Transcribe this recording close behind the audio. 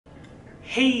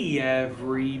Hey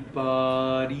everybody,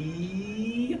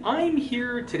 I'm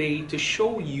here today to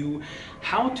show you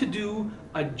how to do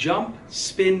a jump,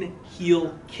 spin,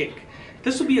 heel kick.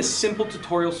 This will be a simple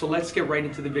tutorial, so let's get right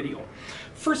into the video.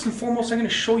 First and foremost, I'm going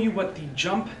to show you what the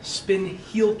jump, spin,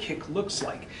 heel kick looks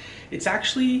like. It's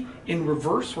actually in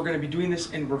reverse. We're going to be doing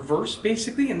this in reverse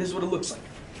basically, and this is what it looks like.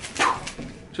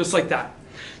 Just like that.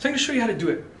 So I'm going to show you how to do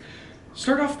it.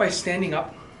 Start off by standing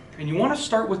up, and you want to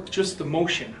start with just the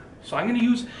motion. So I'm going to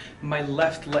use my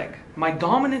left leg. My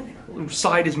dominant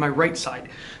side is my right side.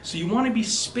 So you want to be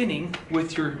spinning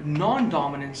with your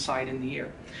non-dominant side in the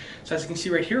air. So as you can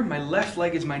see right here, my left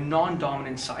leg is my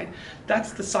non-dominant side.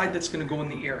 That's the side that's going to go in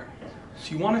the air.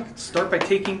 So you want to start by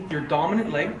taking your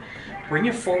dominant leg, bring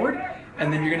it forward,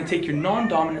 and then you're going to take your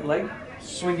non-dominant leg,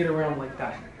 swing it around like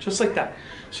that. Just like that.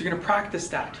 So you're going to practice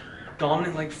that.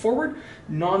 Dominant leg forward,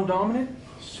 non-dominant,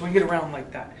 swing it around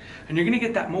like that. And you're going to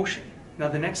get that motion. Now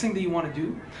the next thing that you want to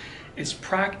do is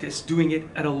practice doing it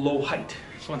at a low height.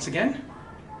 So once again,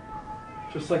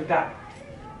 just like that.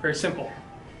 Very simple.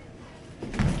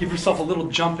 Give yourself a little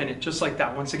jump in it, just like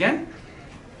that. Once again,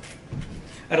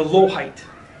 at a low height.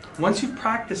 Once you've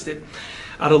practiced it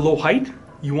at a low height,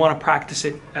 you want to practice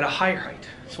it at a higher height.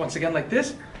 So once again, like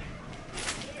this,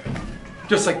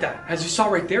 just like that. As you saw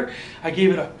right there, I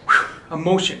gave it a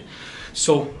motion.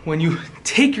 So when you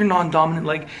take your non-dominant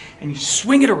leg and you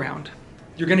swing it around,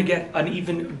 you're going to get an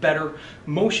even better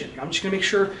motion. I'm just going to make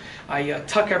sure I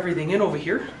tuck everything in over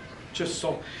here, just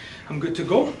so I'm good to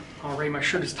go. All right, my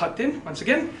shirt is tucked in. Once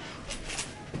again,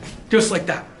 just like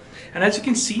that. And as you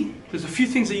can see, there's a few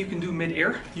things that you can do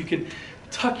mid-air. You can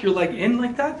tuck your leg in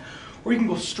like that, or you can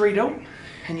go straight out,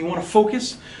 and you want to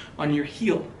focus on your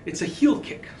heel. It's a heel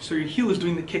kick, so your heel is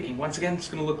doing the kicking. Once again, it's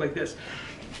going to look like this.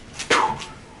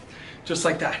 Just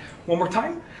like that. One more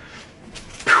time.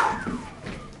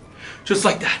 Just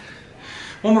like that.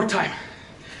 One more time.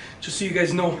 Just so you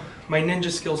guys know my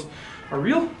ninja skills are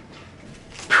real.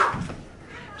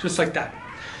 Just like that.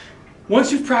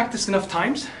 Once you've practiced enough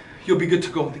times, you'll be good to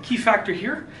go. The key factor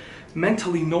here,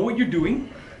 mentally know what you're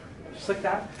doing. Just like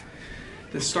that.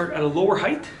 Then start at a lower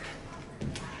height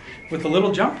with a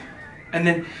little jump, and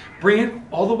then bring it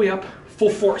all the way up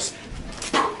full force.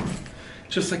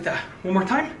 Just like that. One more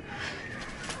time.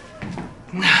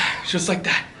 Just like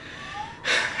that.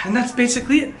 And that's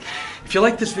basically it. If you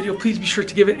like this video, please be sure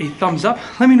to give it a thumbs up.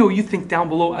 Let me know what you think down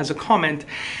below as a comment.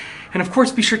 And of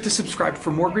course, be sure to subscribe for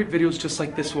more great videos just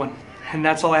like this one. And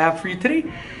that's all I have for you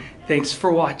today. Thanks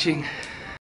for watching.